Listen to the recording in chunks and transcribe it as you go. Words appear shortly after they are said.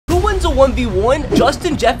1v1,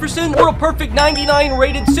 Justin Jefferson or a perfect 99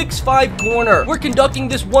 rated 6'5 corner. We're conducting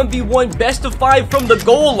this 1v1 best of 5 from the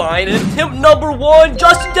goal line, and attempt number 1,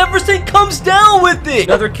 Justin Jefferson comes down with it.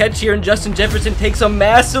 Another catch here, and Justin Jefferson takes a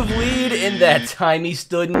massive lead, and that time he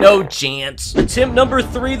stood no chance. Attempt number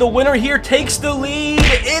 3, the winner here takes the lead,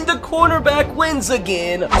 and the cornerback wins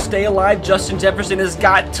again. To stay alive, Justin Jefferson has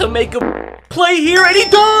got to make a play here, and he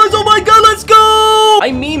does! Oh my god, let's go!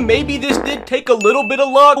 I mean, maybe this did take a little bit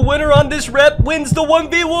of luck. The winner on this rep wins the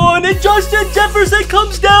 1v1, and Justin Jefferson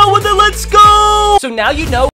comes down with it. Let's go! So now you know